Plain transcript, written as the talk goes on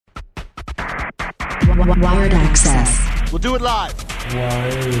Wired access. We'll do it live.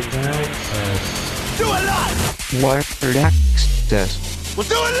 Wired access. Do it live. Wired access. We'll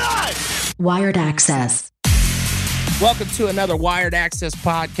do it live. Wired access. Welcome to another Wired Access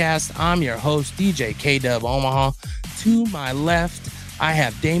podcast. I'm your host, DJ K-Dub Omaha. To my left, I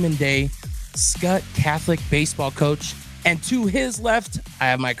have Damon Day, Skutt Catholic baseball coach. And to his left, I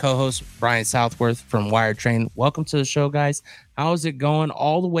have my co-host, Brian Southworth from Wired Train. Welcome to the show, guys. How's it going?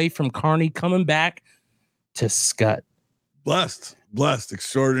 All the way from Kearney, coming back to Skutt. Blessed,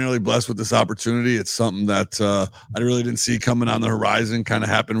 extraordinarily blessed with this opportunity. It's something that I really didn't see coming on the horizon, kind of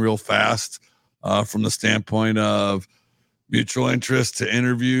happened real fast from the standpoint of mutual interest to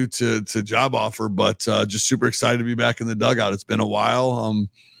interview to job offer, but just super excited to be back in the dugout. It's been a while.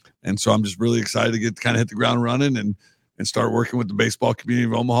 And so I'm just really excited to get kind of hit the ground running and start working with the baseball community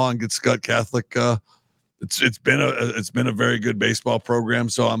of Omaha and get Skutt Catholic. It's been a very good baseball program.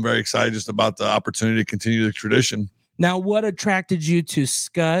 So I'm very excited just about the opportunity to continue the tradition. Now, what attracted you to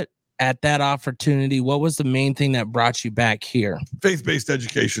Skutt at that opportunity? What was the main thing that brought you back here? Faith-based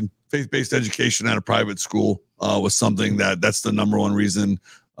education at a private school was something that's the number one reason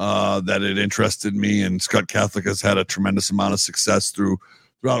that it interested me. And Skutt Catholic has had a tremendous amount of success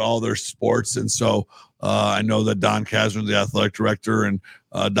throughout all their sports. And so I know that Don Kazner, the athletic director, and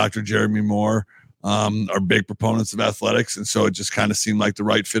Dr. Jeremy Moore are big proponents of athletics. And so it just kind of seemed like the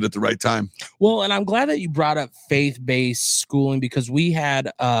right fit at the right time. Well, and I'm glad that you brought up faith-based schooling, because we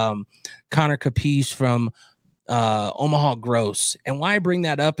had Connor Capiche from Omaha Gross. And why I bring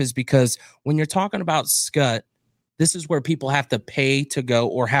that up is because when you're talking about Skutt, this is where people have to pay to go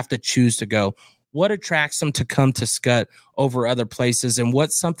or have to choose to go. What attracts them to come to Skutt over other places? And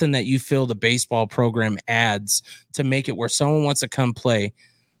what's something that you feel the baseball program adds to make it where someone wants to come play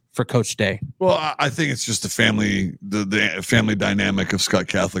for Coach Day? Well, I think it's just the family dynamic of Skutt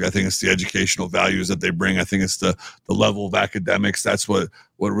Catholic. I think it's the educational values that they bring. I think it's the level of academics. That's what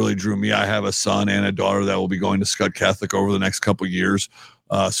really drew me. I have a son and a daughter that will be going to Skutt Catholic over the next couple of years.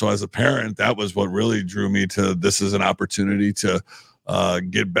 So as a parent, that was what really drew me to this as an opportunity to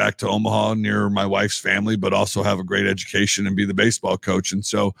get back to Omaha near my wife's family, but also have a great education and be the baseball coach. And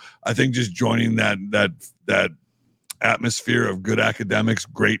so I think just joining that atmosphere of good academics,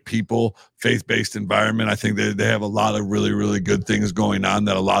 great people, faith-based environment, I think they have a lot of really, really good things going on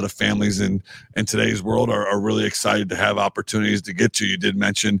that a lot of families in today's world are really excited to have opportunities to get to. You did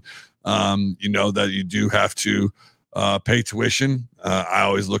mention, that you do have to pay tuition. I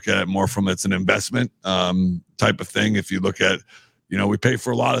always look at it more from it's an investment type of thing. If you look at, we pay for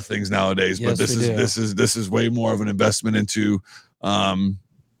a lot of things nowadays, but this is way more of an investment into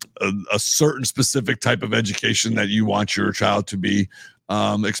a certain specific type of education that you want your child to be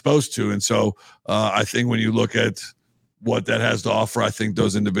exposed to. And so I think when you look at what that has to offer, I think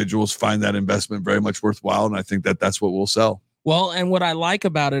those individuals find that investment very much worthwhile. And I think that's what we'll sell. Well, and what I like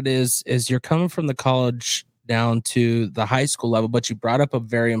about it is you're coming from the college down to the high school level, but you brought up a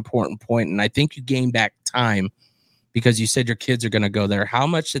very important point, and I think you gained back time because you said your kids are going to go there. How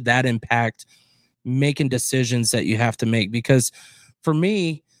much did that impact making decisions that you have to make? Because for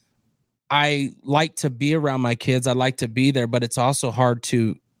me, I like to be around my kids. I like to be there, but it's also hard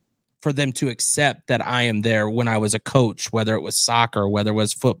for them to accept that I am there when I was a coach, whether it was soccer, whether it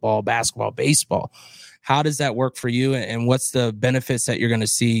was football, basketball, baseball. How does that work for you? And what's the benefits that you're going to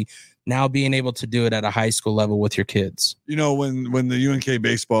see now being able to do it at a high school level with your kids? When the UNK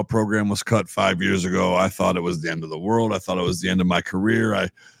baseball program was cut 5 years ago, I thought it was the end of the world. I thought it was the end of my career. I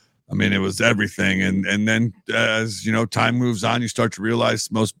mean, it was everything. And then as, time moves on, you start to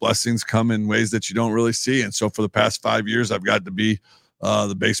realize most blessings come in ways that you don't really see. And so for the past 5 years, I've got to be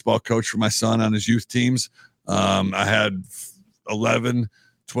the baseball coach for my son on his youth teams. I had 11,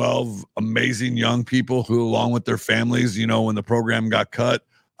 12 amazing young people who, along with their families, when the program got cut,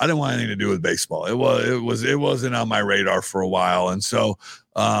 I didn't want anything to do with baseball. It wasn't on my radar for a while. And so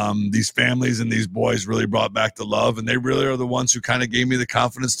these families and these boys really brought back the love, and they really are the ones who kind of gave me the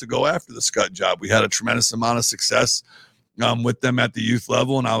confidence to go after the Skutt job. We had a tremendous amount of success with them at the youth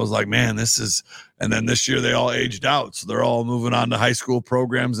level. And I was like, man, and then this year they all aged out. So they're all moving on to high school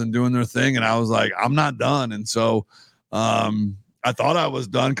programs and doing their thing. And I was like, I'm not done. And so I thought I was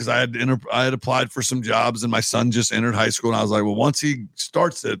done because I had applied for some jobs, and my son just entered high school. And I was like, well, once he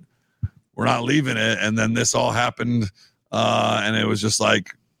starts it, we're not leaving it. And then this all happened. And it was just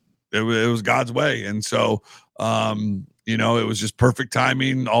like, it was God's way. And so, it was just perfect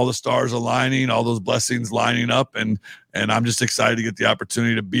timing, all the stars aligning, all those blessings lining up. And I'm just excited to get the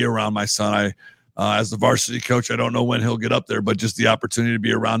opportunity to be around my son. As the varsity coach, I don't know when he'll get up there, but just the opportunity to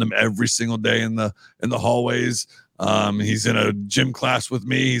be around him every single day in the hallways. He's in a gym class with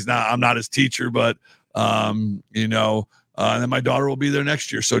me. I'm not his teacher, but And then my daughter will be there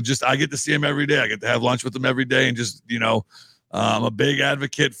next year. So I get to see him every day. I get to have lunch with him every day, and I'm a big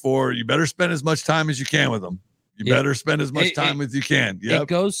advocate for, you better spend as much time as you can with them. You better spend as much time as you can. Yep. It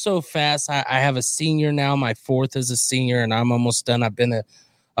goes so fast. I have a senior now. My fourth is a senior, and I'm almost done. I've been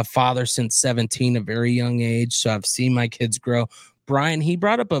a father since 17, a very young age. So I've seen my kids grow. Brian, he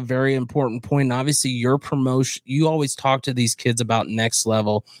brought up a very important point. And obviously, your promotion, you always talk to these kids about next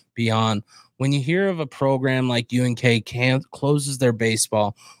level, beyond. When you hear of a program like UNK closes their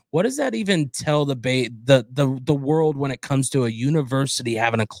baseball, what does that even tell the world when it comes to a university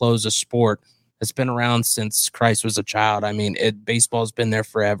having to close a sport that's been around since Christ was a child? I mean, baseball's been there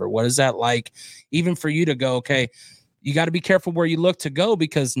forever. What is that like, even for you to go, okay, you got to be careful where you look to go,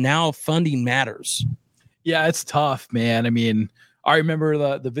 because now funding matters. Yeah, it's tough, man. I mean, I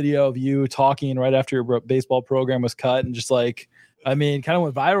remember the video of you talking right after your baseball program was cut, and just kind of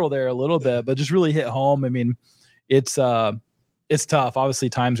went viral there a little bit, but just really hit home. I mean, it's tough. Obviously,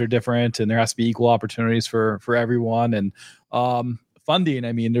 times are different, and there has to be equal opportunities for everyone. And funding,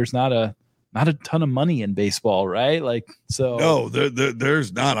 I mean, there's not a ton of money in baseball, right? No,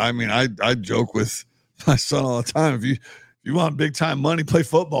 there's not. I mean, I joke with my son all the time. If you want big time money, play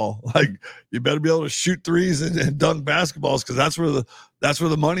football. You better be able to shoot threes and dunk basketballs, because that's where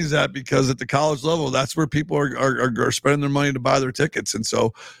the money's at. Because at the college level, that's where people are spending their money to buy their tickets. And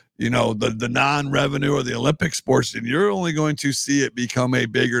so, the non-revenue or the Olympic sports, and you're only going to see it become a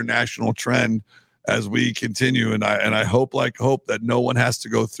bigger national trend as we continue. And I hope that no one has to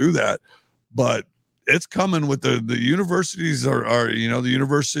go through that, but it's coming with the universities the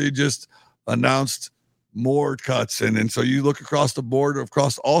university just announced more cuts. And so you look across the board,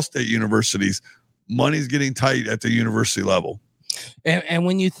 across all state universities, money's getting tight at the university level. And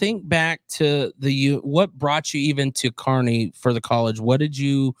when you think back to what brought you even to Kearney for the college, how did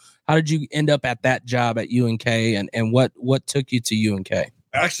you end up at that job at UNK, and what took you to UNK?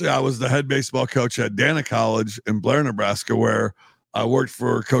 Actually, I was the head baseball coach at Dana College in Blair, Nebraska, where I worked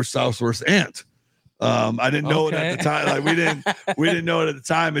for Coach Southworth's aunt. I didn't know it at the time. We didn't know it at the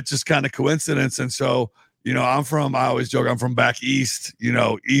time. It's just kind of coincidence. And so, I always joke, I'm from back east,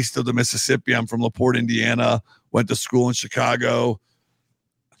 east of the Mississippi. I'm from LaPorte, Indiana, went to school in Chicago.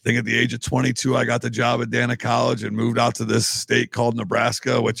 I think at the age of 22, I got the job at Dana College and moved out to this state called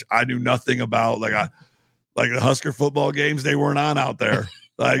Nebraska, which I knew nothing about. Like the Husker football games, they weren't on out there.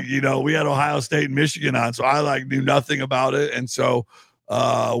 We had Ohio State and Michigan on. So I knew nothing about it. And so,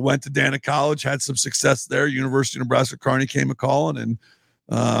 went to Dana College, had some success there. University of Nebraska Kearney came a calling, and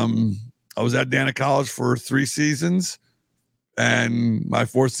I was at Dana College for 3 seasons. And my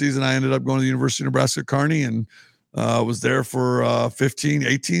 4th season, I ended up going to the University of Nebraska Kearney, and was there for 18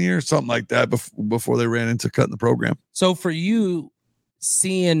 years, something like that, before they ran into cutting the program. So for you,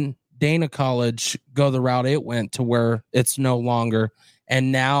 seeing Dana College go the route it went to where it's no longer,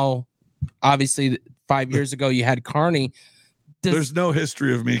 and now obviously 5 years ago you had Kearney. There's no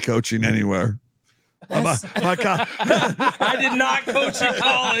history of me coaching anywhere. I did not coach in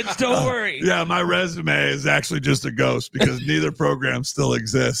college. Don't worry. Yeah, my resume is actually just a ghost, because neither program still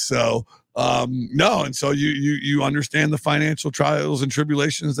exists. So no, and so you understand the financial trials and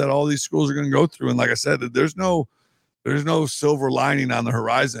tribulations that all these schools are going to go through. And like I said, there's no silver lining on the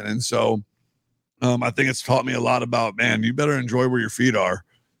horizon. And so I think it's taught me a lot about, man, you better enjoy where your feet are.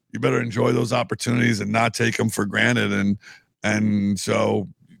 You better enjoy those opportunities and not take them for granted. And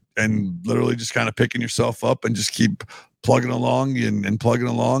literally just kind of picking yourself up and just keep plugging along and plugging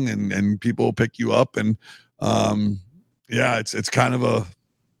along, and people will pick you up. And it's kind of a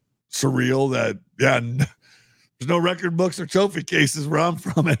surreal that, there's no record books or trophy cases where I'm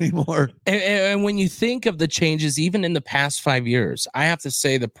from anymore. And when you think of the changes, even in the past 5 years, I have to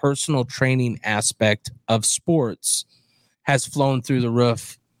say the personal training aspect of sports has flown through the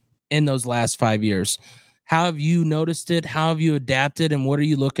roof in those last 5 years. How have you noticed it? How have you adapted? And what are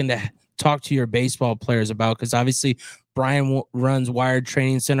you looking to talk to your baseball players about? Because obviously Brian runs Wired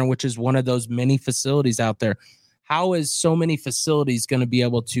Training Center, which is one of those many facilities out there. How is so many facilities going to be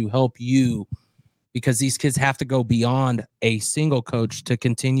able to help you? Because these kids have to go beyond a single coach to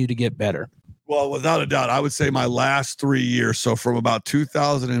continue to get better. Well, without a doubt, I would say my last 3 years, so from about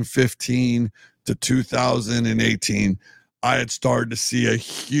 2015 to 2018, I had started to see a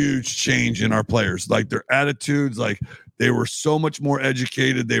huge change in our players, like their attitudes, like they were so much more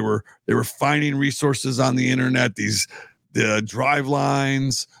educated. They were finding resources on the internet, the drive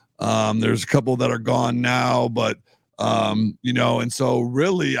lines. There's a couple that are gone now, but and so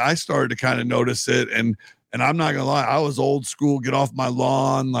really I started to kind of notice it. And I'm not gonna lie, I was old school, get off my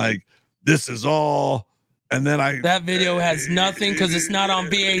lawn, like this is all. And then that video has nothing because it's not on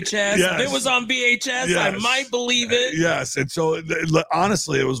VHS. Yes. If it was on VHS, I Yes. might believe it. Yes. And so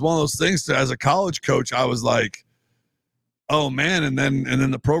honestly, it was one of those things that as a college coach, I was like, oh man. And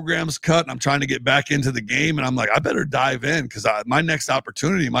then the program's cut and I'm trying to get back into the game. And I'm like, I better dive in because my next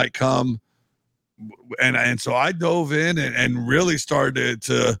opportunity might come. And so I dove in and really started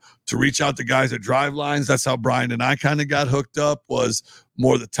to reach out to guys at Drive Lines. That's how Brian and I kind of got hooked up, was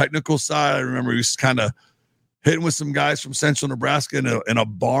more the technical side. I remember he was kind of hitting with some guys from Central Nebraska in a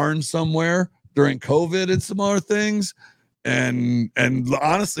barn somewhere during COVID and some other things. And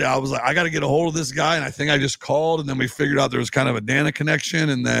honestly, I was like, I got to get a hold of this guy. And I think I just called, and then we figured out there was kind of a Dana connection.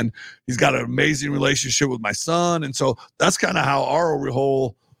 And then he's got an amazing relationship with my son. And so that's kind of how our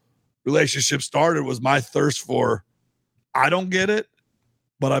whole relationship started, was my thirst for, I don't get it,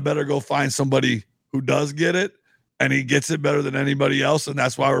 but I better go find somebody who does get it. And he gets it better than anybody else, and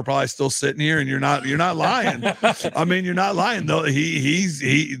that's why we're probably still sitting here. And you're not lying. I mean, you're not lying though.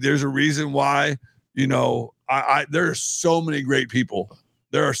 He. There's a reason why. You know, there are so many great people.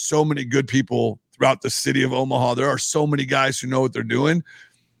 There are so many good people throughout the city of Omaha. There are so many guys who know what they're doing.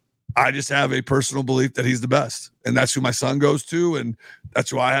 I just have a personal belief that he's the best, and that's who my son goes to, and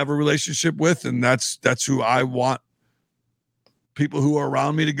that's who I have a relationship with, and that's who I want people who are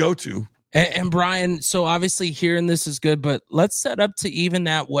around me to go to. And Brian, so obviously hearing this is good, but let's set up to even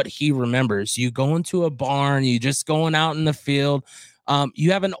that what he remembers. You go into a barn, you just going out in the field.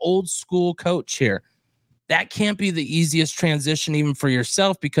 You have an old school coach here. That can't be the easiest transition even for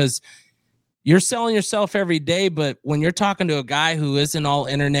yourself, because you're selling yourself every day. But when you're talking to a guy who isn't all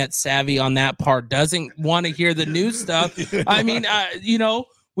internet savvy on that part, doesn't want to hear the new stuff. I mean,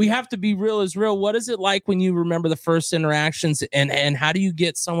 we have to be real as real. What is it like when you remember the first interactions, and how do you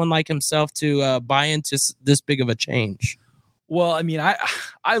get someone like himself to buy into this big of a change? Well, I mean,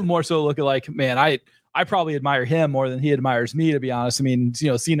 I more so look at like, man, I probably admire him more than he admires me, to be honest. I mean,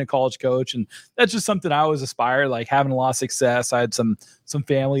 seeing a college coach, and that's just something I always aspired, like having a lot of success. I had some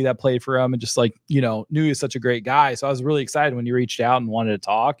family that played for him, and just like, knew he was such a great guy. So I was really excited when he reached out and wanted to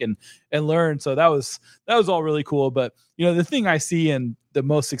talk and learn. So that was all really cool. But, the thing I see in the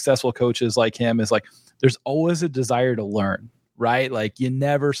most successful coaches like him is like, there's always a desire to learn, right? Like you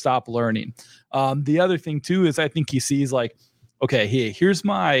never stop learning. The other thing too, is I think he sees like, okay, hey, here's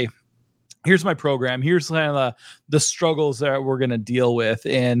my program. Here's kind of the struggles that we're going to deal with.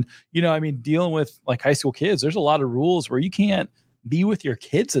 And, dealing with like high school kids, there's a lot of rules where you can't be with your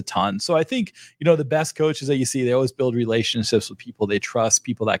kids a ton. So I think, the best coaches that you see, they always build relationships with people they trust,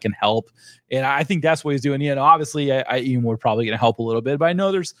 people that can help. And I think that's what he's doing. Obviously we're probably going to help a little bit, but I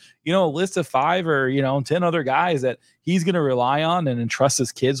know there's, a list of 5 or, 10 other guys that he's going to rely on and entrust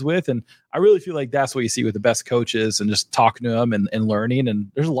his kids with. And I really feel like that's what you see with the best coaches, and just talking to them and learning.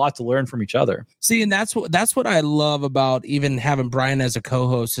 And there's a lot to learn from each other. See, and that's what I love about even having Brian as a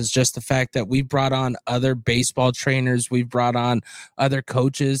co-host, is just the fact that we've brought on other baseball trainers. We've brought on other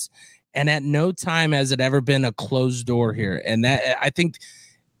coaches, and at no time has it ever been a closed door here. And that, I think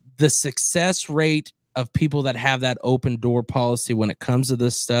the success rate of people that have that open door policy when it comes to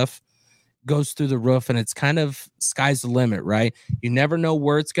this stuff goes through the roof, and it's kind of sky's the limit, right? You never know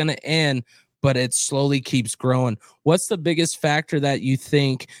where it's going to end, but it slowly keeps growing. What's the biggest factor that you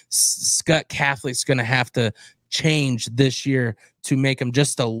think Skutt Catholic's going to have to change this year to make them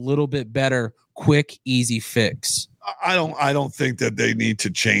just a little bit better, quick, easy fix? I don't think that they need to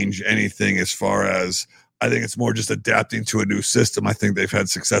change anything, as far as, I think it's more just adapting to a new system. I think they've had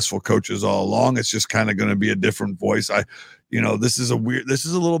successful coaches all along. It's just kind of going to be a different voice. This is a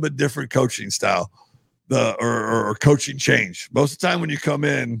little bit different coaching style, or coaching change. Most of the time when you come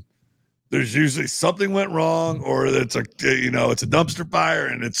in, there's usually something went wrong, or it's a dumpster fire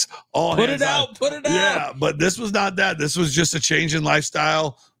and it's all put it out. Yeah, but this was not that. This was just a change in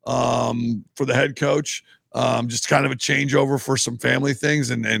lifestyle for the head coach. Just kind of a changeover for some family things,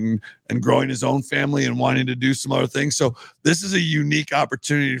 and growing his own family and wanting to do some other things. So this is a unique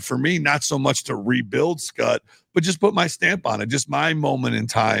opportunity for me, not so much to rebuild Skutt, but just put my stamp on it, just my moment in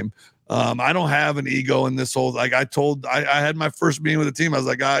time. I don't have an ego in this whole, like I had my first meeting with the team. I was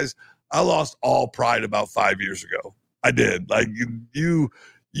like, guys, I lost all pride about 5 years ago. I did. Like you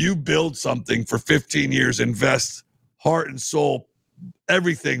build something for 15 years, invest heart and soul,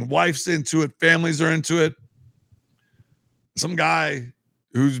 everything. Wife's into it, families are into it. Some guy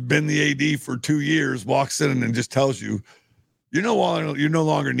who's been the AD for 2 years walks in and just tells you, you're no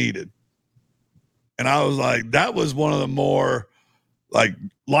longer needed. And I was like, that was one of the more like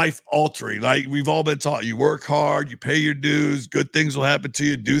life altering. Like we've all been taught, you work hard, you pay your dues, good things will happen to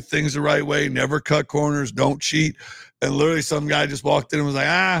you, do things the right way, never cut corners, don't cheat. And literally some guy just walked in and was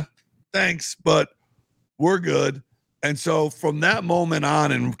like, thanks, but we're good. And so from that moment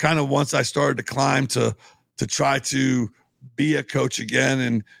on, and kind of once I started to climb to try to be a coach again,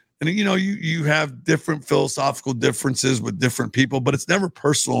 and you know, you have different philosophical differences with different people, but it's never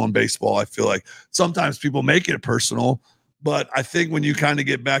personal in baseball. I feel like sometimes people make it personal, but I think when you kind of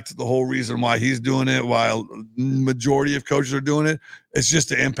get back to the whole reason why he's doing it, while majority of coaches are doing it, it's just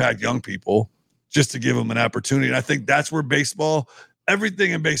to impact young people, just to give them an opportunity. And I think that's where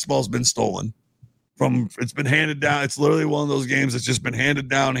everything in baseball has been stolen. It's been handed down. It's literally one of those games that's just been handed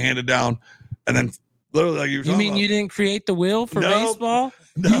down, and then literally, like you mean you didn't create the wheel for baseball?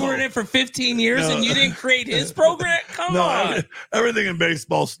 No. You were in it for 15 years and you didn't create his program? Come on. Everything in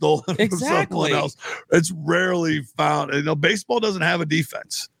baseball stolen from someone else. It's rarely found. You know, baseball doesn't have a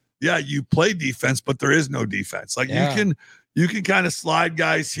defense. Yeah, you play defense, but there is no defense. Like you can kind of slide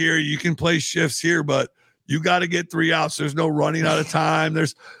guys here, you can play shifts here, but you got to get 3 outs. There's no running out of time.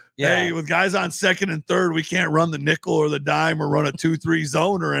 Hey, with guys on second and third, we can't run the nickel or the dime or run a 2-3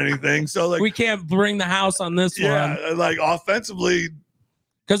 zone or anything. So like we can't bring the house on this one. Yeah, like offensively.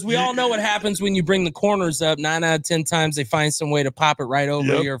 Because we all know what happens when you bring the corners up. 9 out of 10 times they find some way to pop it right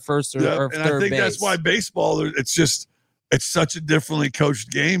over your first or third base. And I think that's why baseball, it's such a differently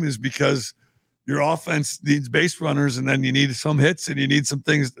coached game, is because your offense needs base runners, and then you need some hits and you need some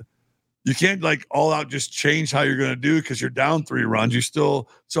things. You can't like all out just change how you're going to do because you're down 3 runs. So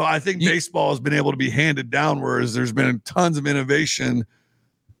I think baseball has been able to be handed down, whereas there's been tons of innovation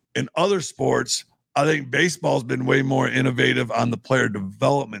in other sports. I think baseball's been way more innovative on the player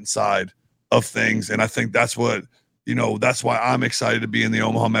development side of things. And I think that's what, that's why I'm excited to be in the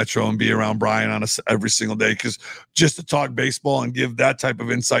Omaha Metro and be around Brian every single day, because just to talk baseball and give that type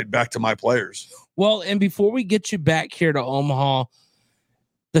of insight back to my players. Well, and before we get you back here to Omaha,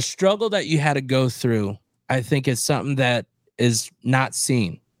 the struggle that you had to go through, I think, is something that is not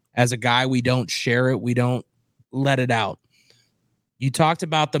seen. As a guy, we don't share it. We don't let it out. You talked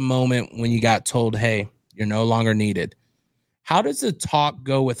about the moment when you got told, hey, you're no longer needed. How does the talk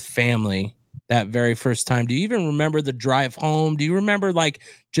go with family that very first time? Do you even remember the drive home? Do you remember like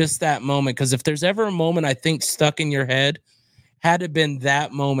just that moment? Because if there's ever a moment I think stuck in your head, had it been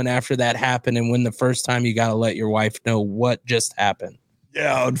that moment after that happened, and when the first time you got to let your wife know what just happened.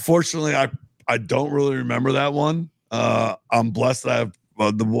 Yeah, unfortunately, I don't really remember that one. I'm blessed that I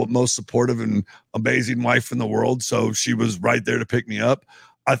have the most supportive and amazing wife in the world, so she was right there to pick me up.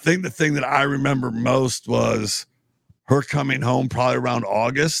 I think the thing that I remember most was her coming home probably around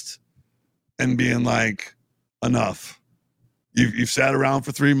August and being like, enough. You've sat around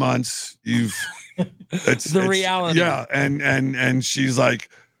for 3 months. It's the reality. Yeah, and she's like,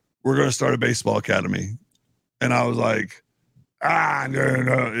 we're going to start a baseball academy. And I was like,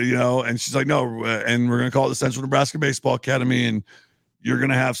 no, and she's like, no, and we're going to call it the Central Nebraska Baseball Academy, and you're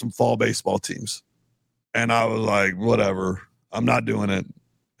going to have some fall baseball teams. And I was like, whatever, I'm not doing it.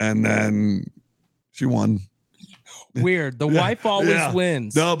 And then she won. Weird. The wife always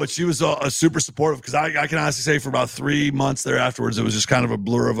wins. No, but she was super supportive, because I can honestly say for about 3 months there afterwards, it was just kind of a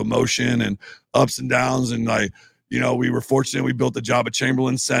blur of emotion and ups and downs. And we were fortunate. We built the Jabba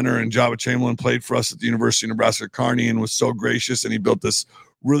Chamberlain Center, and Jabba Chamberlain played for us at the University of Nebraska Kearney and was so gracious. And he built this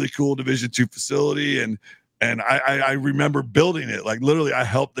really cool Division II facility. And I remember building it. Like literally I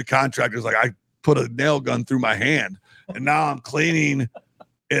helped the contractors. Like I put a nail gun through my hand, and now I'm cleaning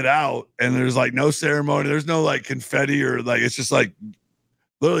it out, and there's like no ceremony. There's no like confetti or like, it's just like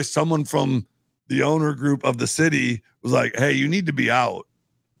literally someone from the owner group of the city was like, hey, you need to be out.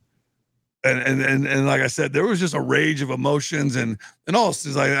 And like I said, there was just a rage of emotions and also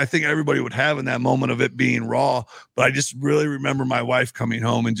like I think everybody would have in that moment of it being raw. But I just really remember my wife coming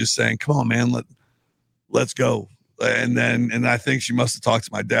home and just saying, come on, man, let's go. And I think she must have talked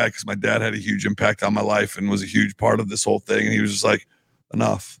to my dad, because my dad had a huge impact on my life and was a huge part of this whole thing. And he was just like,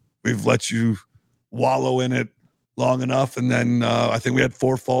 enough. We've let you wallow in it long enough. And then I think we had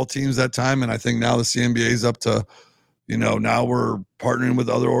 4 fall teams that time. And I think now the CNBA is up to, now we're partnering with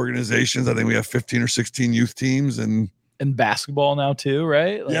other organizations. I think we have 15 or 16 youth teams and basketball now too,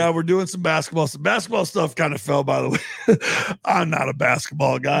 right? Yeah, we're doing some basketball. Some basketball stuff kind of fell by the way. I'm not a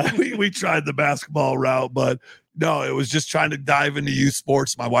basketball guy. We tried the basketball route, but no, it was just trying to dive into youth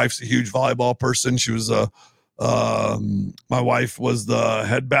sports. My wife's a huge volleyball person. She was my wife was the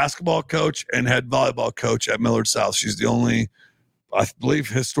head basketball coach and head volleyball coach at Millard South. She's the only, I believe,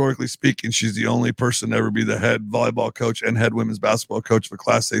 historically speaking, she's the only person to ever be the head volleyball coach and head women's basketball coach of a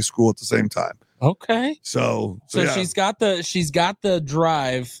Class A school at the same time. Okay. So yeah. she's got the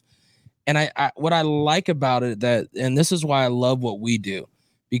drive, and I what I like about it and this is why I love what we do,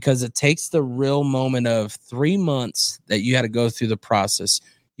 because it takes the real moment of 3 months that you had to go through the process.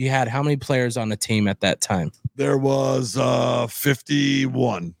 you had how many players on the team at that time? There was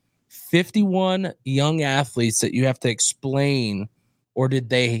 51. 51 young athletes that you have to explain, or did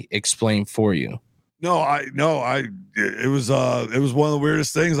they explain for you? It was one of the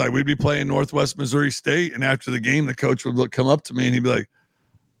weirdest things. Like, we'd be playing Northwest Missouri State, and after the game, the coach would come up to me and he'd be like,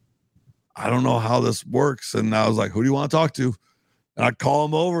 I don't know how this works. And I was like, who do you want to talk to? And I'd call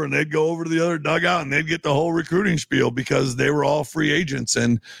them over, and they'd go over to the other dugout, and they'd get the whole recruiting spiel because they were all free agents.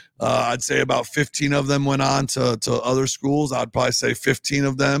 And I'd say about 15 of them went on to other schools. I'd probably say 15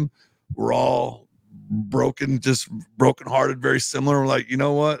 of them were all brokenhearted, very similar. We're like, you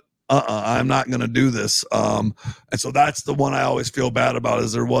know what? I'm not going to do this. And so that's the one I always feel bad about,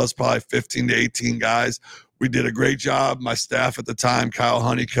 is there was probably 15 to 18 guys. We did a great job. My staff at the time, Kyle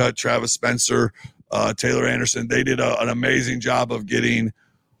Honeycutt, Travis Spencer, Taylor Anderson, they did an amazing job of getting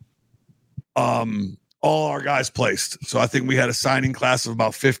all our guys placed. So I think we had a signing class of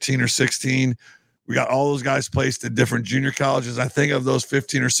about 15 or 16. We got all those guys placed at different junior colleges. I think of those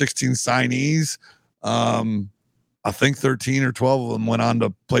 15 or 16 signees, I think 13 or 12 of them went on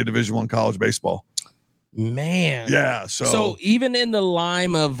to play Division I college baseball. Man. Yeah. So even in the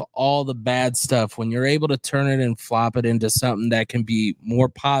lime of all the bad stuff, when you're able to turn it and flop it into something that can be more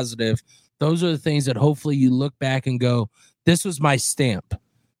positive, those are the things that hopefully you look back and go, this was my stamp.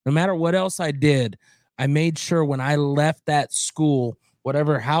 No matter what else I did, I made sure when I left that school,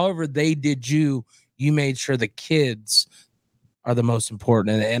 however they did you made sure the kids are the most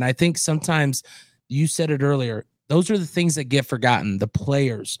important. And I think sometimes, you said it earlier, those are the things that get forgotten. The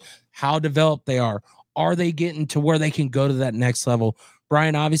players, how developed they are. Are they getting to where they can go to that next level?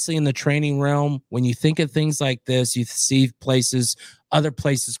 Brian, obviously in the training realm, when you think of things like this, you see other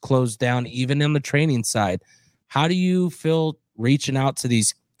places closed down, even in the training side. How do you feel reaching out to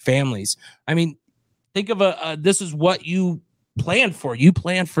these families? I mean, think of this is what you planned for. You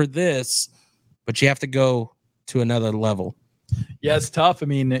planned for this, but you have to go to another level. Yeah, it's tough. I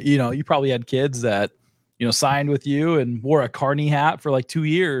mean, you probably had kids that, signed with you and wore a Carney hat for like 2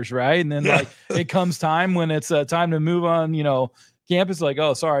 years, right? And then like it comes time when it's time to move on, campus, like,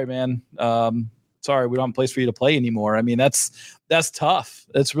 oh, sorry, man. Sorry, we don't have a place for you to play anymore. I mean, that's tough.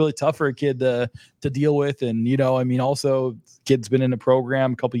 It's really tough for a kid to deal with. And, also kid's been in a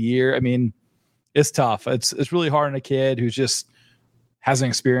program a couple of years. I mean, it's tough. It's really hard on a kid who's just hasn't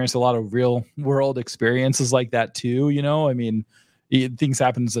experienced a lot of real world experiences like that too. I mean, things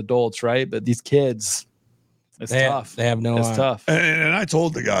happen as adults, right? But these kids, it's tough. They have no. It's tough. And I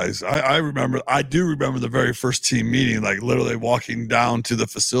told the guys, I do remember the very first team meeting, like literally walking down to the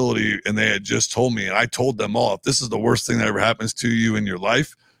facility, and they had just told me, and I told them all, if this is the worst thing that ever happens to you in your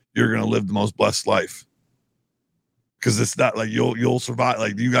life, you're going to live the most blessed life. Because it's not like you'll survive.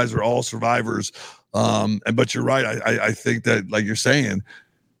 Like, you guys are all survivors. But you're right. I think that, like you're saying,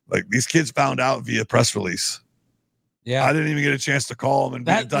 like, these kids found out via press release. Yeah. I didn't even get a chance to call them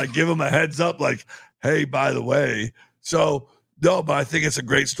and like give them a heads up, like, hey, by the way. So no, but I think it's a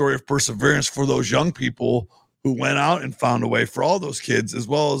great story of perseverance for those young people who went out and found a way, for all those kids, as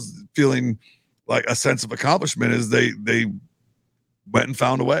well as feeling like a sense of accomplishment, as they went and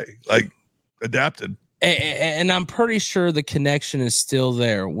found a way, like adapted. And I'm pretty sure the connection is still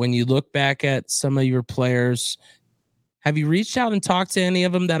there. When you look back at some of your players, have you reached out and talked to any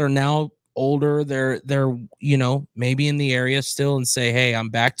of them that are now older? They're maybe in the area still, and say, hey, I'm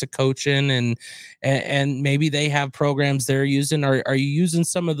back to coaching, and maybe they have programs they're using. Are you using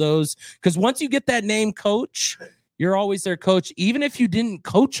some of those? Because once you get that name coach, you're always their coach. Even if you didn't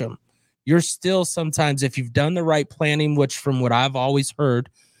coach them, you're still sometimes, if you've done the right planning, which from what I've always heard,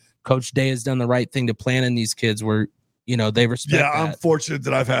 Coach Day has done the right thing to plan in these kids where, they respect that. I'm fortunate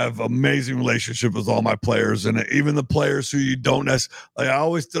that I've have amazing relationship with all my players, and even the players who you don't necessarily, like, I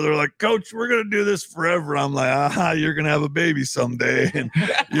always tell her, like, Coach, we're going to do this forever. I'm like, you're going to have a baby someday, and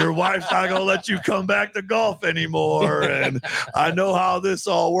your wife's not going to let you come back to golf anymore. And I know how this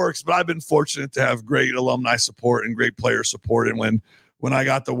all works, but I've been fortunate to have great alumni support and great player support. And when I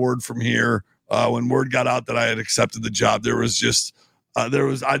got the word from here, when word got out that I had accepted the job, there was just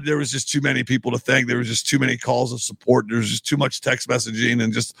too many people to thank. There was just too many calls of support. There was just too much text messaging,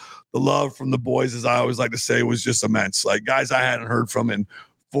 and just the love from the boys, as I always like to say, was just immense. Like, guys I hadn't heard from in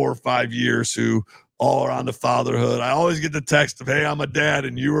 4 or 5 years who all are on to fatherhood. I always get the text of, hey, I'm a dad,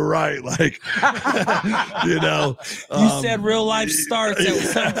 and you were right. Like, you said real life starts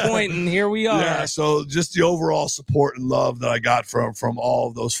at some point, and here we are. Yeah. So just the overall support and love that I got from all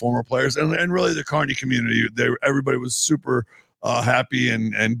of those former players, and really the Kearney community. Everybody was super happy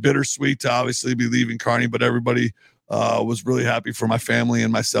and bittersweet to obviously be leaving Kearney, but everybody was really happy for my family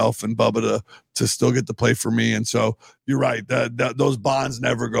and myself and Bubba to still get to play for me. And so you're right, that those bonds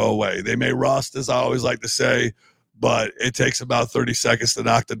never go away. They may rust, as I always like to say, but it takes about 30 seconds to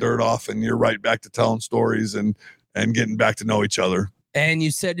knock the dirt off, and you're right back to telling stories and getting back to know each other. And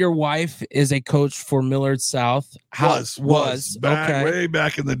you said your wife is a coach for Millard South. Was back, okay. Way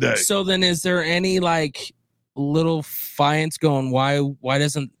back in the day. So then, is there any like little fights going? Why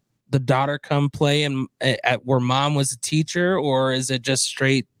doesn't the daughter come play at where mom was a teacher, or is it just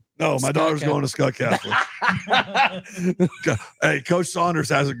straight? No, my daughter's going to Skutt Catholic. Hey, Coach Saunders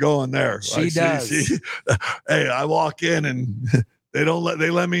has it going there. She does. Hey, I walk in and they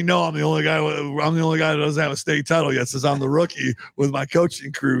let me know I'm the only guy that doesn't have a state title yet, since I'm the rookie with my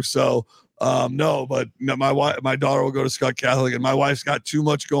coaching crew. So no, but my daughter will go to Skutt Catholic, and my wife's got too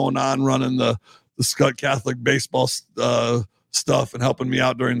much going on running the Skutt Catholic baseball stuff and helping me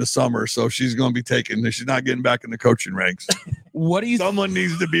out during the summer. So she's going to be she's not getting back in the coaching ranks. Someone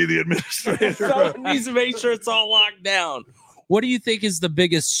needs to be the administrator. Someone needs to make sure it's all locked down. What do you think is the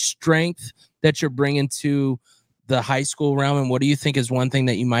biggest strength that you're bringing to the high school realm, and what do you think is one thing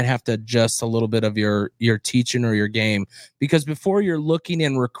that you might have to adjust a little bit of your teaching or your game? Because before, you're looking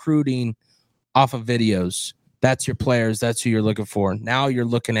and recruiting off of videos. That's your players. That's who you're looking for. Now you're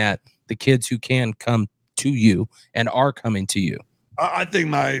looking at the kids who can come to you and are coming to you. I think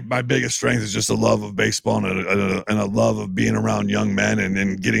my biggest strength is just a love of baseball and a love of being around young men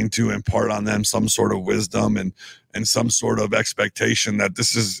and getting to impart on them some sort of wisdom and some sort of expectation that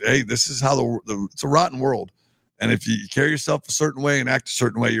this is how it's a rotten world. And if you carry yourself a certain way and act a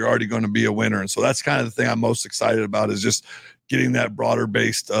certain way, you're already going to be a winner. And so that's kind of the thing I'm most excited about, is just getting that broader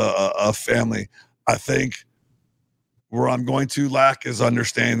based family. I think where I'm going to lack is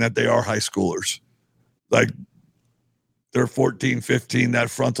understanding that they are high schoolers. Like, they're 14, 15. That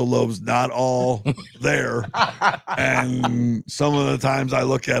frontal lobe's not all there. And some of the times I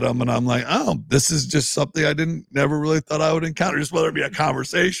look at them and I'm like, oh, this is just something I never really thought I would encounter. Just whether it be a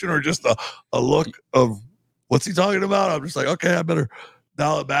conversation or just a look of, what's he talking about? I'm just like, okay, I better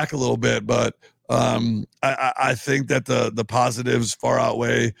dial it back a little bit. But I think that the positives far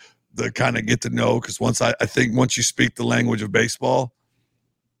outweigh the kind of get to know, because once you speak the language of baseball,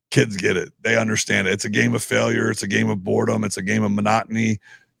 kids get it. They understand it. It's a game of failure. It's a game of boredom. It's a game of monotony.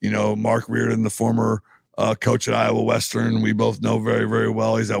 You know, Mark Reardon, the former coach at Iowa Western, we both know very, very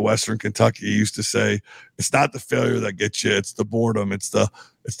well. He's at Western Kentucky. He used to say, it's not the failure that gets you. It's the boredom. It's the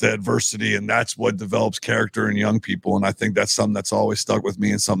adversity. And that's what develops character in young people. And I think that's something that's always stuck with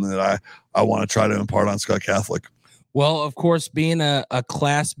me and something that I want to try to impart on Skutt Catholic. Well, of course, being a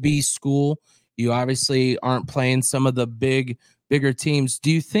Class B school, you obviously aren't playing some of the bigger teams.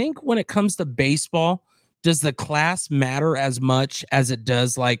 Do you think when it comes to baseball, does the class matter as much as it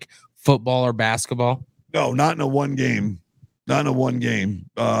does like football or basketball? No, not in a one game. Not in a one game.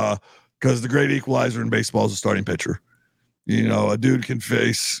 Because the great equalizer in baseball is a starting pitcher. You know, a dude can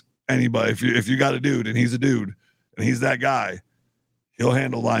face anybody. If you got a dude and he's a dude and he's that guy, he'll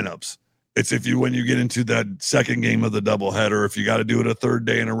handle lineups. It's when you get into that second game of the doubleheader, if you got to do it a third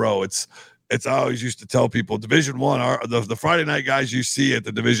day in a row, it's I always used to tell people, Division I, the Friday night guys you see at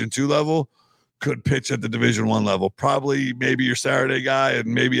the Division II level could pitch at the Division I level. Probably maybe your Saturday guy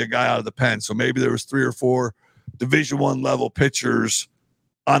and maybe a guy out of the pen. So maybe there was 3 or 4 Division I level pitchers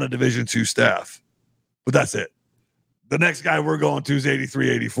on a Division II staff. But that's it. The next guy we're going to is 83,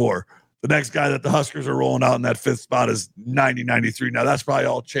 84. The next guy that the Huskers are rolling out in that 5th spot is 90, 93. Now, that's probably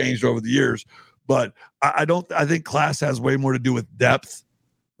all changed over the years. But I think class has way more to do with depth.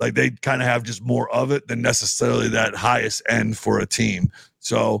 Like, they kind of have just more of it than necessarily that highest end for a team.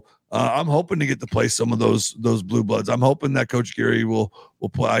 So I'm hoping to get to play some of those blue bloods. I'm hoping that Coach Geary will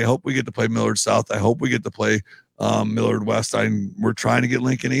play. I hope we get to play Millard South. I hope we get to play Millard West. We're trying to get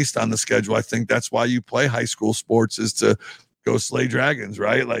Lincoln East on the schedule. I think that's why you play high school sports, is to go slay dragons,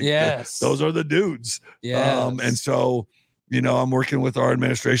 right? Like, yes, those are the dudes. Yeah. And so, you know, I'm working with our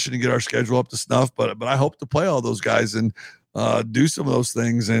administration to get our schedule up to snuff, but I hope to play all those guys and do some of those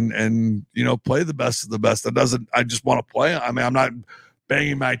things and you know, play the best of the best. I just want to play. I mean, I'm not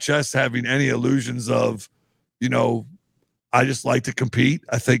banging my chest having any illusions of, you know, I just like to compete.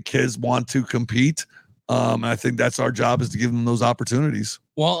 I think kids want to compete. I think that's our job, is to give them those opportunities.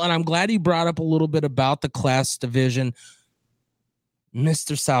 Well, and I'm glad you brought up a little bit about the class division.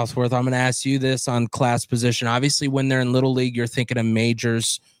 Mr. Southworth, I'm going to ask you this on class position. Obviously, when they're in Little League, you're thinking of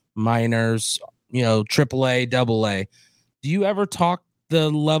majors, minors, you know, AAA, AA. Do you ever talk the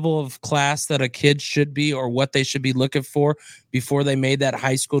level of class that a kid should be, or what they should be looking for before they made that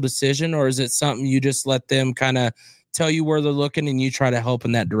high school decision? Or is it something you just let them kind of tell you where they're looking and you try to help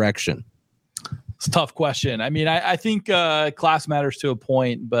in that direction? It's a tough question. I mean, I think class matters to a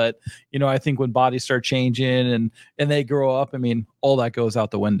point, but I think when bodies start changing and they grow up, I mean, all that goes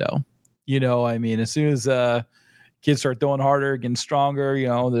out the window. I mean, as soon as kids start throwing harder, getting stronger,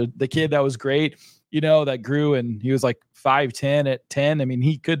 the kid that was great, that grew and he was like 5'10" at 10. I mean,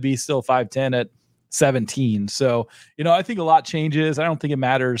 he could be still 5'10" at 17. So, I think a lot changes. I don't think it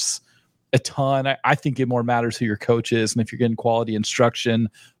matters a ton. I think it more matters who your coach is and if you're getting quality instruction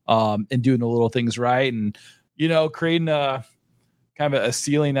and doing the little things right and, creating a kind of a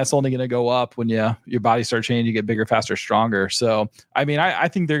ceiling that's only going to go up when your body starts changing, you get bigger, faster, stronger. So, I mean, I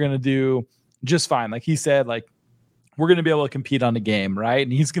think they're going to do just fine. Like he said, like we're going to be able to compete on the game. Right.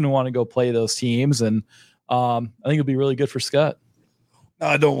 And he's going to want to go play those teams. And I think it'll be really good for Skutt.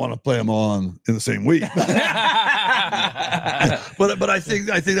 I don't want to play them all in the same week. But I think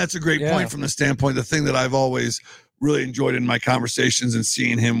that's a great point from the standpoint. The thing that I've always really enjoyed in my conversations and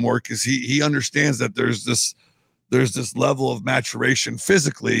seeing him work is he understands that there's this level of maturation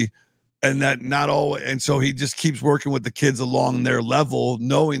physically, and that not all, and so he just keeps working with the kids along their level,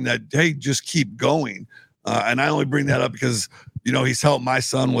 knowing that, hey, just keep going. And I only bring that up because he's helped. My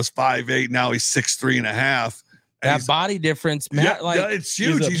son was 5'8", now he's 6'3.5". That body difference, Matt, it's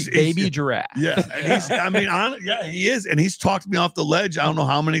huge. He's a baby giraffe. Yeah, and he is, and he's talked me off the ledge. I don't know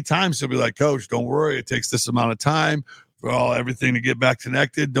how many times he'll be like, "Coach, don't worry. It takes this amount of time for everything to get back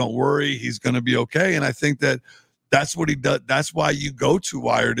connected. Don't worry, he's going to be okay." And I think that's what he does. That's why you go to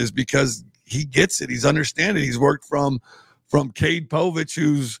Wired, is because he gets it. He's understanding. He's worked from Cade Povich,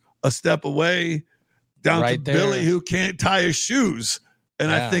 who's a step away, down to Billy, who can't tie his shoes. And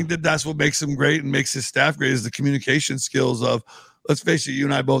I think that's what makes him great and makes his staff great, is the communication skills of, let's face it, you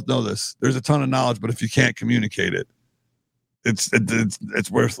and I both know this. There's a ton of knowledge, but if you can't communicate it, it's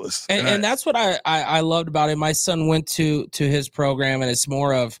worthless. And that's what I loved about it. My son went to his program, and it's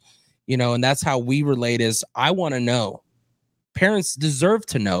more of, and that's how we relate, is I want to know. Parents deserve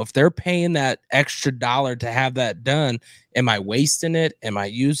to know if they're paying that extra $1 to have that done. Am I wasting it? Am I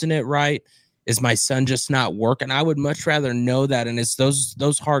using it right? Is my son just not working? I would much rather know that. And it's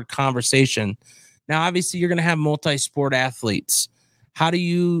those hard conversation. Now, obviously, you're going to have multi-sport athletes. How do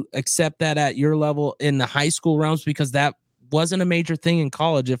you accept that at your level in the high school realms? Because that wasn't a major thing in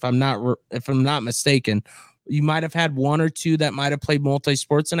college, if I'm not mistaken. You might have had one or two that might have played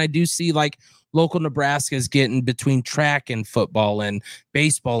multi-sports. And I do see like local Nebraska is getting between track and football and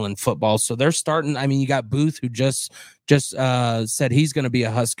baseball and football. So they're starting. I mean, you got Booth, who just said he's going to be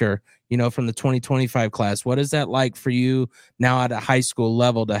a Husker, from the 2025 class. What is that like for you now at a high school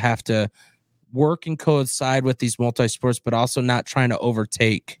level to have to work and coincide with these multi-sports, but also not trying to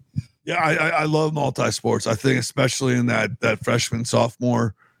overtake? Yeah, I love multi-sports. I think especially in that freshman,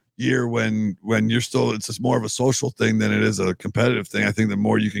 sophomore year when you're still, it's just more of a social thing than it is a competitive thing. I think the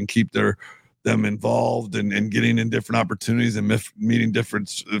more you can keep them involved and getting in different opportunities and meeting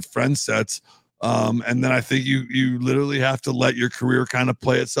different friend sets. And then I think you literally have to let your career kind of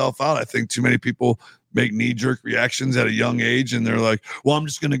play itself out. I think too many people make knee-jerk reactions at a young age, and they're like, well, I'm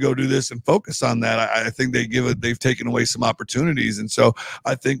just going to go do this and focus on that. I think they've taken away some opportunities. And so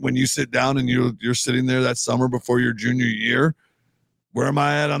I think when you sit down and you're sitting there that summer before your junior year, where am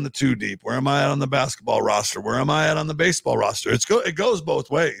I at on the 2 deep? Where am I at on the basketball roster? Where am I at on the baseball roster? It goes both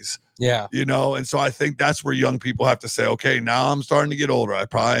ways. Yeah. And so I think that's where young people have to say, okay, now I'm starting to get older.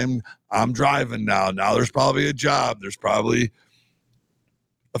 I'm driving now. Now there's probably a job. There's probably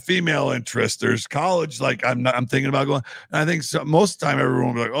a female interest. There's college. Like I'm thinking about going. And I think most of the time everyone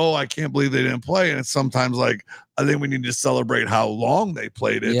will be like, oh, I can't believe they didn't play. And it's sometimes like, I think we need to celebrate how long they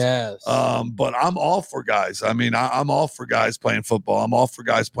played it. Yes. But I'm all for guys. I mean, I'm all for guys playing football. I'm all for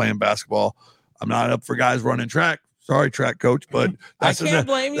guys playing basketball. I'm not up for guys running track. Sorry, track coach, but I can't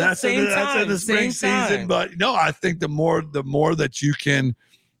blame you. That's in the spring season. But no, I think the more that you can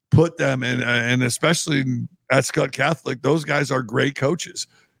put them in, and especially at Skutt Catholic, those guys are great coaches.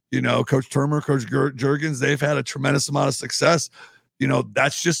 Coach Termer, Coach Juergens, they've had a tremendous amount of success.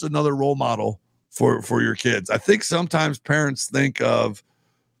 That's just another role model for your kids. I think sometimes parents think of,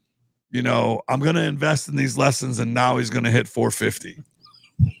 I'm going to invest in these lessons and now he's going to hit 450.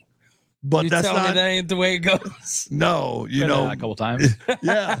 But that's not, that ain't the way it goes. No, a couple times.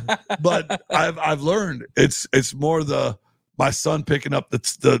 Yeah. But I've learned it's more my son picking up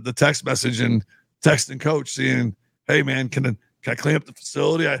the text message and texting coach saying, hey man, can I clean up the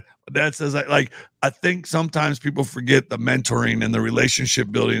facility? My dad says I think sometimes people forget the mentoring and the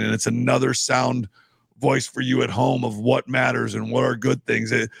relationship building, and it's another sound voice for you at home of what matters and what are good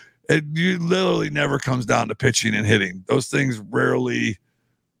things. It literally never comes down to pitching and hitting. Those things rarely,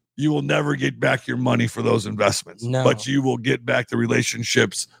 you will never get back your money for those investments. No. But you will get back the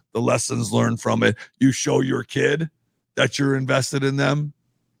relationships, the lessons learned from it. You show your kid that you're invested in them,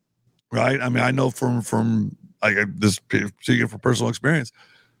 right? I mean, I know from like this, speaking from personal experience,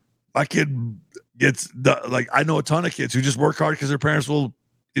 my kid I know a ton of kids who just work hard because their parents will,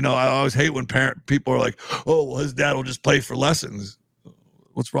 I always hate when people are like, oh, well, his dad will just pay for lessons.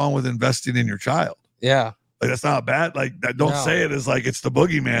 What's wrong with investing in your child? Yeah. Like, that's not bad. Like, don't say it as like it's the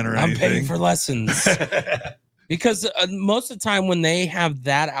boogeyman or anything. I'm paying for lessons. Because most of the time when they have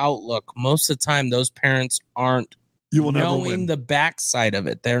that outlook, most of the time those parents aren't knowing the backside of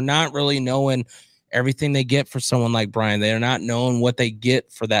it. They're not really knowing everything they get for someone like Brian. They're not knowing what they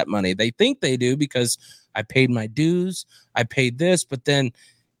get for that money. They think they do because I paid my dues, I paid this, but then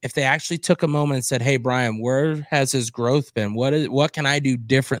if they actually took a moment and said, hey, Brian, where has his growth been? What can I do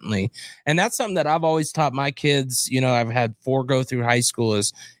differently? And that's something that I've always taught my kids. I've had 4 go through high school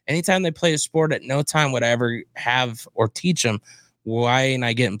is anytime they play a sport, at no time would I ever have or teach them, why ain't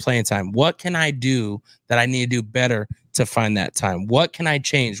I getting playing time? What can I do that I need to do better to find that time? What can I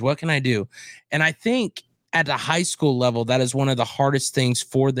change? What can I do? And I think at the high school level, that is one of the hardest things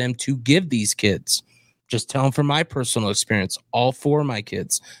for them to give these kids. Just tell them from my personal experience, all 4 of my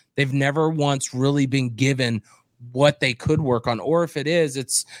kids, they've never once really been given what they could work on. Or if it is,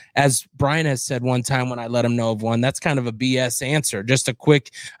 it's, as Brian has said one time when I let him know of one, that's kind of a BS answer. Just a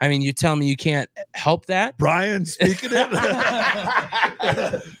quick, you tell me you can't help that. Brian, speaking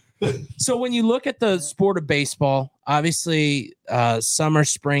it. So when you look at the sport of baseball, obviously summer,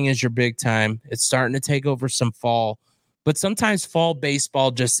 spring is your big time. It's starting to take over some fall. But sometimes fall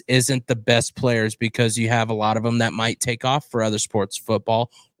baseball just isn't the best players because you have a lot of them that might take off for other sports,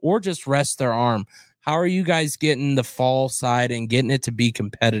 football, or just rest their arm. How are you guys getting the fall side and getting it to be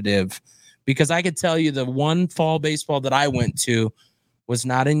competitive? Because I could tell you the one fall baseball that I went to was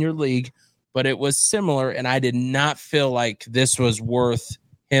not in your league, but it was similar, and I did not feel like this was worth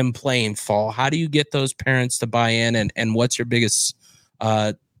him playing fall. How do you get those parents to buy in, and what's your biggest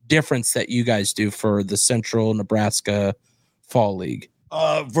difference that you guys do for the Central Nebraska Fall League?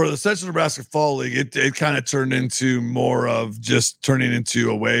 For the Central Nebraska Fall League, it kind of turned into more of just turning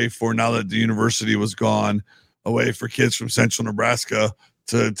into a way for, now that the university was gone, a way for kids from Central Nebraska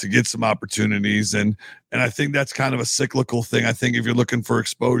to get some opportunities. And I think that's kind of a cyclical thing. I think if you're looking for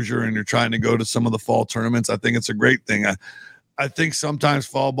exposure and you're trying to go to some of the fall tournaments, I think it's a great thing. I think sometimes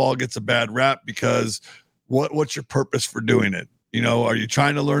fall ball gets a bad rap because what's your purpose for doing it? Are you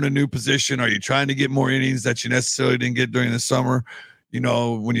trying to learn a new position? Are you trying to get more innings that you necessarily didn't get during the summer?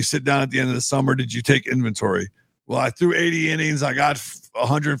 When you sit down at the end of the summer, did you take inventory? Well, I threw 80 innings. I got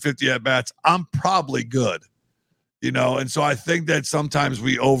 150 at bats. I'm probably good, And so I think that sometimes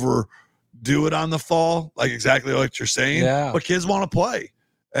we overdo it on the fall, like exactly what you're saying. Yeah. But kids want to play,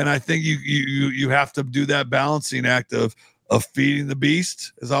 and I think you have to do that balancing act of feeding the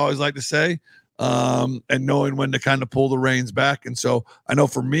beast, as I always like to say. And knowing when to kind of pull the reins back. And so I know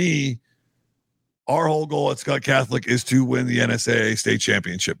for me, our whole goal at Skutt Catholic is to win the NSAA state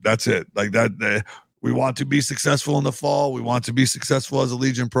championship. That's it. Like that, we want to be successful in the fall. We want to be successful as a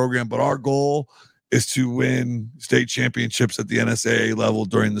Legion program, but our goal is to win state championships at the NSAA level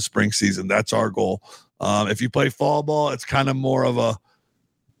during the spring season. That's our goal. If you play fall ball, it's kind of more of a,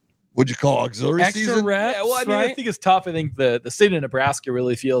 what'd you call auxiliary extra season? reps, Yeah, well, I mean, right? I think it's tough. I think the state of Nebraska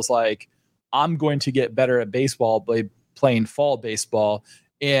really feels like I'm going to get better at baseball by playing fall baseball.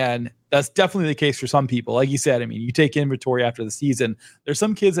 And that's definitely the case for some people. Like you said, you take inventory after the season. There's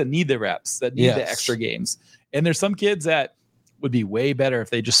some kids that need the reps, that need the extra games. And there's some kids that would be way better if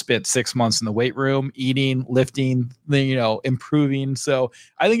they just spent 6 months in the weight room, eating, lifting, improving. So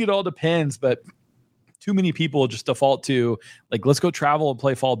I think it all depends, but too many people just default to like, let's go travel and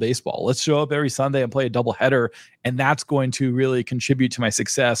play fall baseball. Let's show up every Sunday and play a doubleheader. And that's going to really contribute to my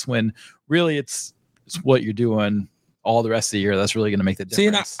success, when really it's what you're doing all the rest of the year that's really going to make the difference. See,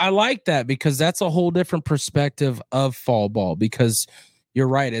 and I like that, because that's a whole different perspective of fall ball, because you're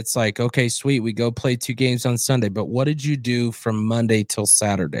right. It's like, okay, sweet. We go play 2 games on Sunday, but what did you do from Monday till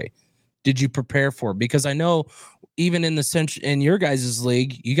Saturday? Did you prepare for it? Because I know even in in your guys'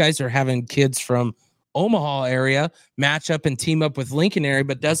 league, you guys are having kids from Omaha area match up and team up with Lincoln area,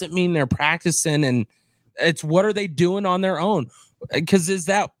 but doesn't mean they're practicing. And it's, what are they doing on their own? Because is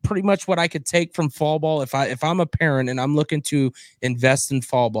that pretty much what I could take from fall ball? If I'm a parent and I'm looking to invest in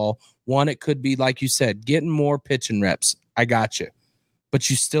fall ball, one, it could be, like you said, getting more pitching reps. I got you. But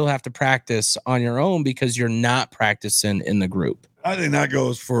you still have to practice on your own because you're not practicing in the group. I think that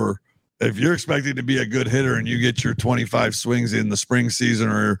goes for, if you're expecting to be a good hitter and you get your 25 swings in the spring season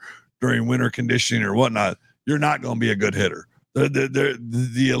or during winter conditioning or whatnot, you're not going to be a good hitter.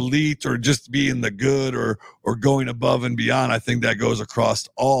 the elite or just being the good or going above and beyond. I think that goes across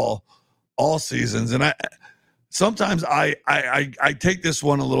all seasons. And sometimes I take this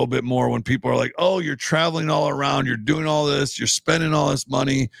one a little bit more when people are like, oh, you're traveling all around, you're doing all this, you're spending all this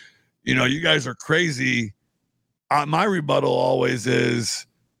money, you guys are crazy. My rebuttal always is,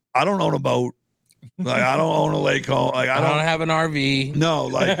 I don't own a boat. Like, I don't own a lake home. Like, I don't have an RV. No,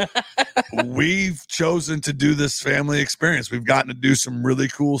 like we've chosen to do this family experience. We've gotten to do some really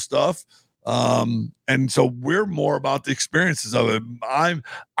cool stuff. And so we're more about the experiences of it.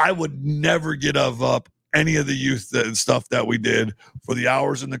 I would never give up any of the youth stuff that we did for the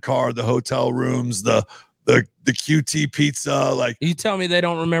hours in the car, the hotel rooms, the QT pizza. Like, you tell me they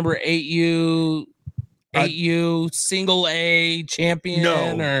don't remember 8U single A champion?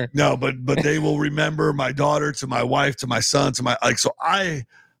 No, but they will remember my daughter, to my wife, to my son, to my, like, so I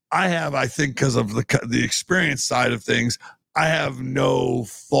have, I think, because of the experience side of things, I have no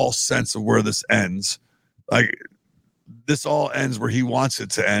false sense of where this ends. Like, this all ends where he wants it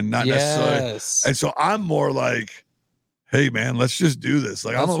to end, not necessarily. And so I'm more like, hey man, let's just do this.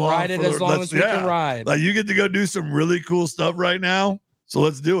 Like, let's ride it as long as we can ride. Like, you get to go do some really cool stuff right now. So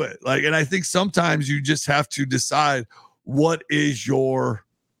let's do it. Like, and I think sometimes you just have to decide what is your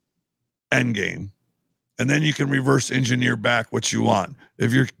end game. And then you can reverse engineer back what you want.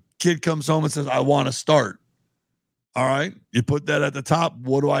 If your kid comes home and says, I want to start. All right. You put that at the top.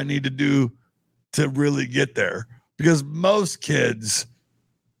 What do I need to do to really get there? Because most kids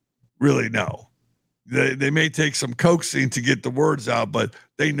really know. They may take some coaxing to get the words out, but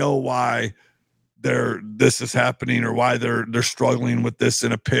they know why this is happening or why they're struggling with this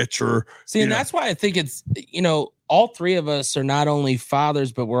in a pitch or and that's why I think it's, all three of us are not only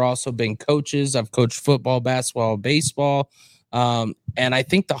fathers, but we're also been coaches. I've coached football, basketball, baseball. And I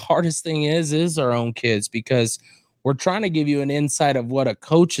think the hardest thing is our own kids, because we're trying to give you an insight of what a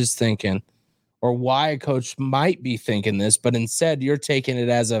coach is thinking or why a coach might be thinking this, but instead you're taking it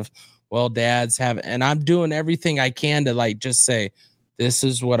as of, well, dads have, and I'm doing everything I can to like just say, this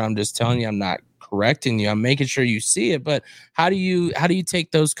is what I'm just telling you. I'm not correcting you. I'm making sure you see it. But how do you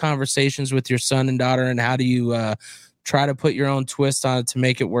take those conversations with your son and daughter, and how do you try to put your own twist on it to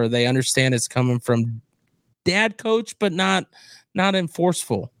make it where they understand it's coming from dad coach, but not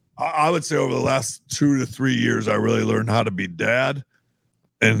enforceful? I would say over the last 2 to 3 years, I really learned how to be dad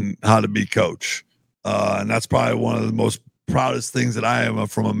and how to be coach. And that's probably one of the most proudest things that I am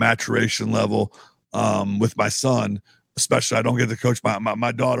from a maturation level with my son. Especially, I don't get to coach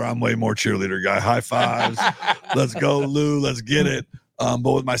my daughter. I'm way more cheerleader guy. High fives. Let's go, Lou. Let's get it.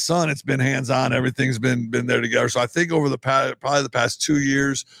 But with my son, it's been hands-on. Everything's been there together. So I think over probably the past 2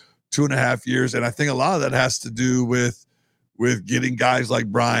 years, 2.5 years, and I think a lot of that has to do with getting guys like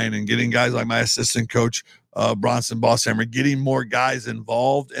Brian and getting guys like my assistant coach, Bronson Bosshammer, getting more guys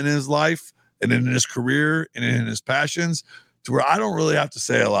involved in his life and in his career and in his passions, to where I don't really have to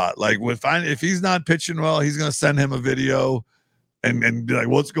say a lot. Like, if he's not pitching well, he's going to send him a video and be like,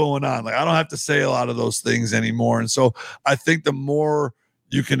 what's going on? Like, I don't have to say a lot of those things anymore. And so I think the more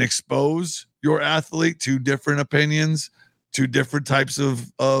you can expose your athlete to different opinions, to different types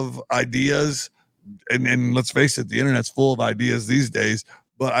of ideas, and let's face it, the internet's full of ideas these days,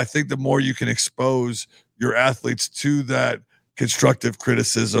 but I think the more you can expose your athletes to that constructive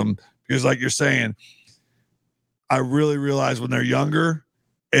criticism, because like you're saying, I really realize when they're younger,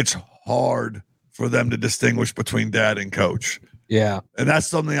 it's hard for them to distinguish between dad and coach. Yeah. And that's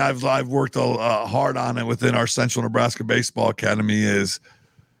something I've worked hard on it within our Central Nebraska Baseball Academy, is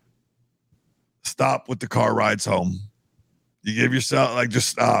stop with the car rides home. You give yourself, like, just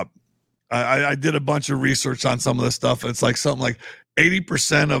stop. I did a bunch of research on some of this stuff. And it's like something like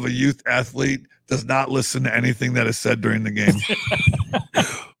 80% of a youth athlete does not listen to anything that is said during the game.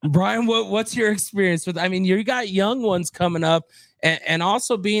 Brian, what's your experience with, you got young ones coming up and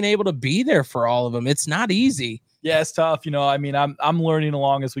also being able to be there for all of them. It's not easy. Yeah, it's tough. I'm learning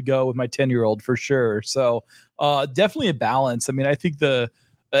along as we go with my 10-year-old for sure. So definitely a balance. I think the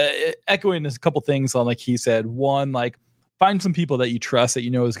echoing a couple things on, like he said, one, like, find some people that you trust that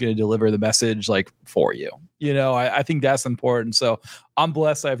is going to deliver the message like for you. I think that's important. So I'm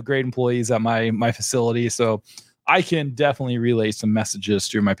blessed. I have great employees at my facility. So I can definitely relay some messages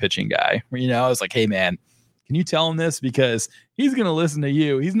through my pitching guy. I was like, hey man, can you tell him this? Because he's going to listen to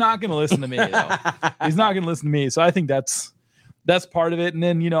you. He's not going to listen to me. He's not going to listen to me. So I think that's part of it. And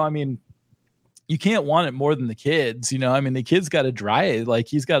then, you can't want it more than the kids, the kid's got to dry it. Like,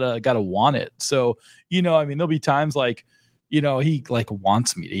 he's got to want it. So, there'll be times like, he like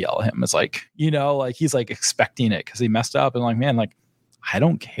wants me to yell at him. It's like, he's like expecting it because he messed up, and like, man, like, I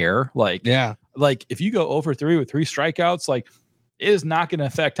don't care. Like, yeah. Like, if you go over 3 with 3 strikeouts, like, it is not going to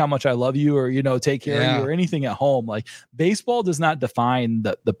affect how much I love you or, take care of you or anything at home. Like baseball does not define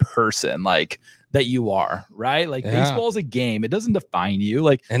the person like that you are, right? Like baseball is a game. It doesn't define you.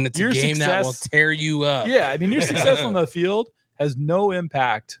 Like, and it's a game that will tear you up. Yeah. I mean, your success on the field has no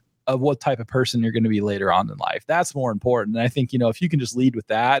impact of what type of person you're going to be later on in life. That's more important. And I think, if you can just lead with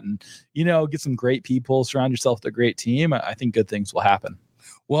that and, get some great people, surround yourself with a great team, I think good things will happen.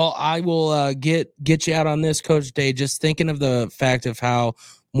 Well, I will get you out on this, Coach Day, just thinking of the fact of how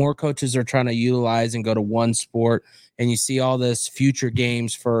more coaches are trying to utilize and go to one sport. And you see all this future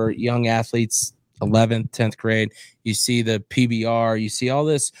games for young athletes, 11th, 10th grade. You see the PBR. You see all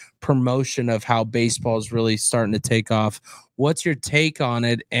this promotion of how baseball is really starting to take off. What's your take on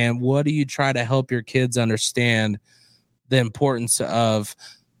it? And what do you try to help your kids understand the importance of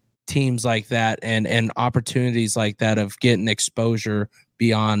teams like that and opportunities like that of getting exposure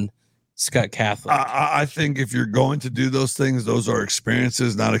beyond Skutt Catholic? I think if you're going to do those things, those are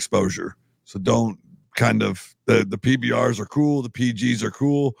experiences, not exposure. So don't the PBRs are cool. The PGs are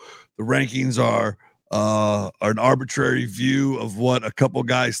cool. The rankings are an arbitrary view of what a couple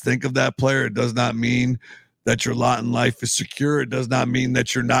guys think of that player. It does not mean that your lot in life is secure. It does not mean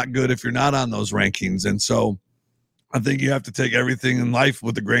that you're not good if you're not on those rankings. And so I think you have to take everything in life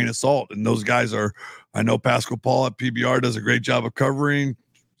with a grain of salt. And those guys I know Pascal Paul at PBR does a great job of covering,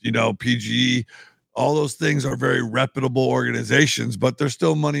 PGE, all those things are very reputable organizations, but they're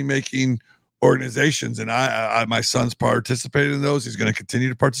still money-making organizations. And my son's participated in those. He's going to continue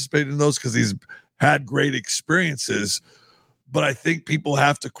to participate in those because he's had great experiences. But I think people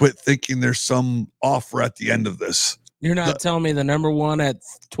have to quit thinking there's some offer at the end of this. You're not telling me the number one at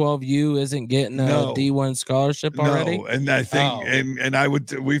 12U isn't getting a D1 scholarship already? No, and I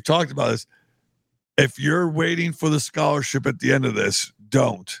think, we've talked about this. If you're waiting for the scholarship at the end of this,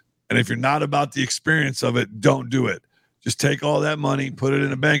 don't. And if you're not about the experience of it, don't do it. Just take all that money, put it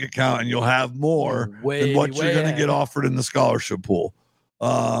in a bank account, and you'll have more than what you're going to get offered in the scholarship pool.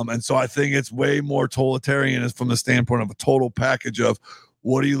 And so I think it's way more totalitarian from the standpoint of a total package of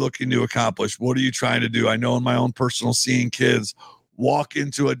what are you looking to accomplish? What are you trying to do? I know in my own personal seeing kids walk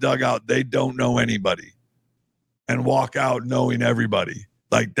into a dugout, they don't know anybody, and walk out knowing everybody.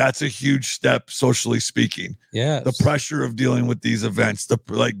 Like that's a huge step socially speaking. Yeah. The pressure of dealing with these events,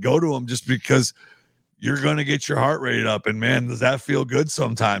 go to them just because you're going to get your heart rate up. And man, does that feel good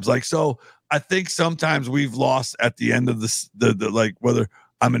sometimes? So I think sometimes we've lost at the end of this, whether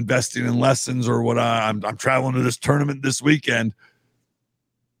I'm investing in lessons or what I'm traveling to this tournament this weekend.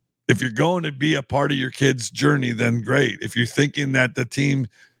 If you're going to be a part of your kid's journey, then great. If you're thinking that the team,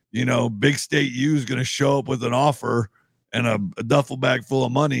 Big State U is going to show up with an offer and a duffel bag full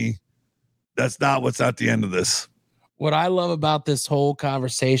of money, that's not what's at the end of this. What I love about this whole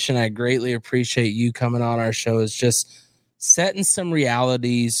conversation, I greatly appreciate you coming on our show, is just setting some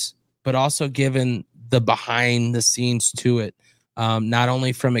realities, but also giving the behind the scenes to it. Not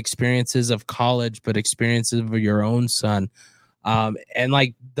only from experiences of college, but experiences of your own son.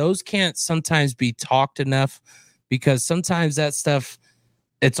 And those can't sometimes be talked enough, because sometimes that stuff,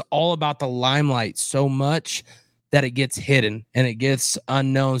 it's all about the limelight so much that it gets hidden and it gets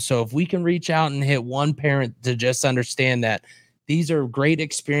unknown. So if we can reach out and hit one parent to just understand that these are great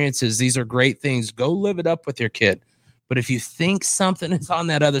experiences, these are great things, go live it up with your kid. But if you think something is on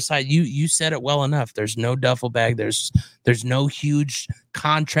that other side, you said it well enough. There's no duffel bag. There's no huge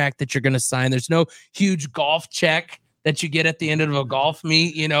contract that you're going to sign. There's no huge golf check that you get at the end of a golf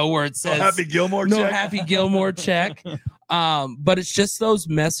meet, where it says Happy Gilmore check. Happy Gilmore check. But it's just those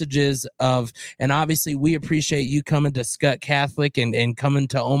messages of, and obviously we appreciate you coming to Skutt Catholic and coming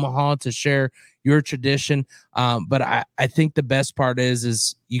to Omaha to share your tradition. But I think the best part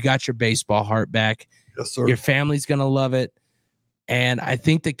is you got your baseball heart back. Yes, sir. Your family's going to love it. And I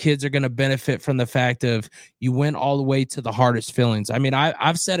think the kids are going to benefit from the fact of you went all the way to the hardest feelings. I mean,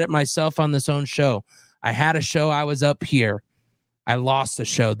 I've said it myself on this own show. I had a show. I was up here. I lost the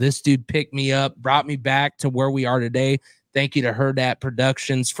show. This dude picked me up, brought me back to where we are today. Thank you to Herdat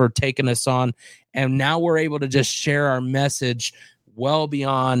Productions for taking us on. And now we're able to just share our message well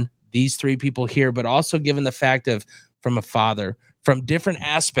beyond these three people here, but also given the fact of from a father, from different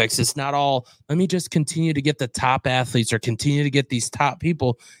aspects. It's not all, let me just continue to get the top athletes or continue to get these top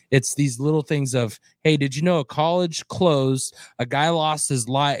people. It's these little things of, hey, did you know a college closed? A guy lost his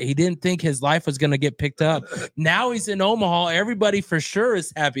life. He didn't think his life was going to get picked up. Now he's in Omaha. Everybody for sure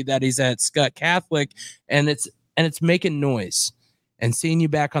is happy that he's at Skutt Catholic, and it's making noise and seeing you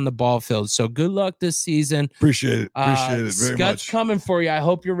back on the ball field. So good luck this season. Appreciate it. Appreciate it very Skutt's much. coming for you. I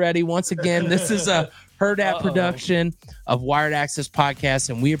hope you're ready. Once again, this is a Herdat production of Wired Access Podcast,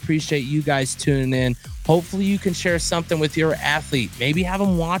 and we appreciate you guys tuning in. Hopefully you can share something with your athlete. Maybe have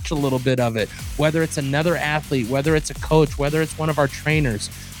them watch a little bit of it, whether it's another athlete, whether it's a coach, whether it's one of our trainers.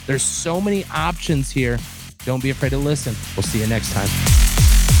 There's so many options here. Don't be afraid to listen. We'll see you next time.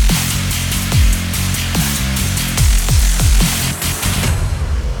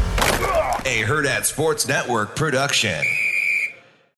 A Herdat Sports Network production.